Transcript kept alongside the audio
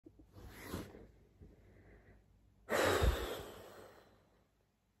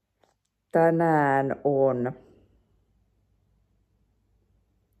Tänään on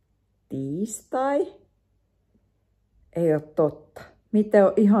tiistai. Ei ole totta. Miten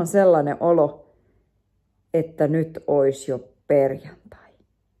on ihan sellainen olo, että nyt olisi jo perjantai.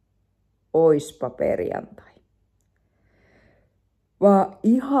 Oispa perjantai. Vaan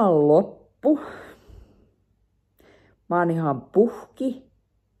ihan loppu. Mä oon ihan puhki,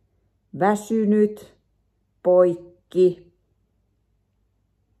 väsynyt, poikki.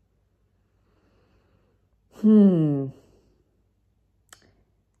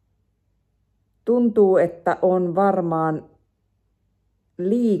 Tuntuu, että on varmaan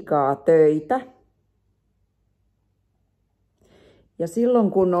liikaa töitä. Ja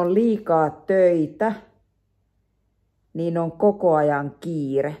silloin kun on liikaa töitä, niin on koko ajan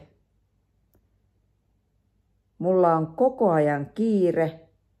kiire. Mulla on koko ajan kiire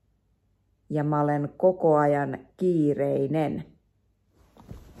ja mä olen koko ajan kiireinen.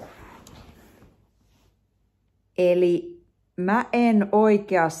 Eli mä en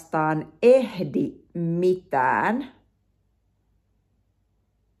oikeastaan ehdi mitään.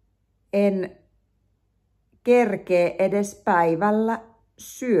 En kerkee edes päivällä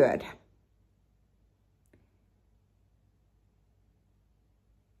syödä.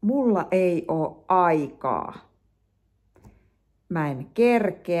 Mulla ei oo aikaa. Mä en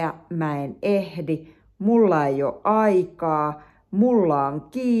kerkeä, mä en ehdi, mulla ei oo aikaa, mulla on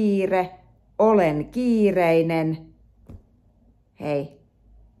kiire, olen kiireinen. Hei,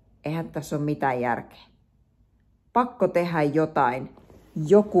 eihän tässä ole mitään järkeä. Pakko tehdä jotain,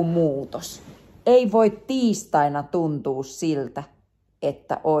 joku muutos. Ei voi tiistaina tuntua siltä,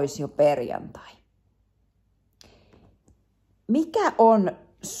 että olisi jo perjantai. Mikä on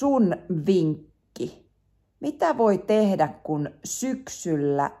sun vinkki? Mitä voi tehdä, kun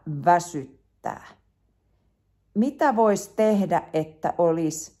syksyllä väsyttää? Mitä voisi tehdä, että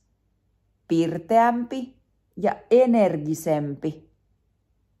olisi pirteämpi ja energisempi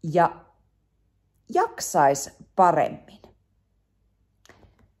ja jaksaisi paremmin?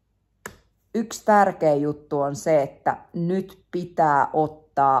 Yksi tärkeä juttu on se, että nyt pitää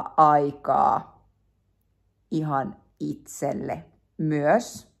ottaa aikaa ihan itselle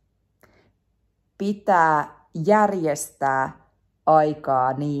myös. Pitää järjestää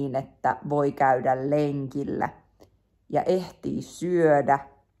aikaa niin, että voi käydä lenkillä ja ehtii syödä,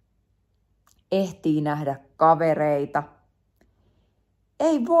 ehtii nähdä kavereita.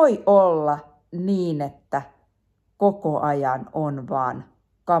 Ei voi olla niin, että koko ajan on vaan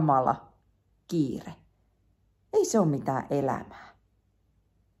kamala kiire. Ei se ole mitään elämää.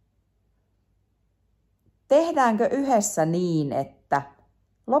 Tehdäänkö yhdessä niin, että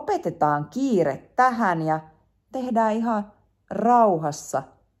lopetetaan kiire tähän ja tehdään ihan rauhassa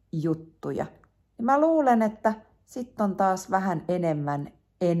juttuja? Ja mä luulen, että sitten on taas vähän enemmän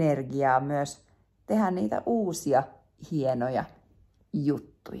energiaa myös tehdä niitä uusia hienoja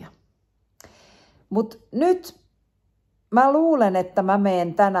juttuja. Mut nyt mä luulen, että mä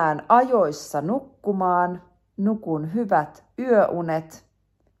menen tänään ajoissa nukkumaan, nukun hyvät yöunet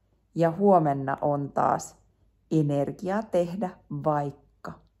ja huomenna on taas energiaa tehdä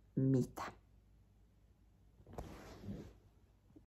vaikka mitä.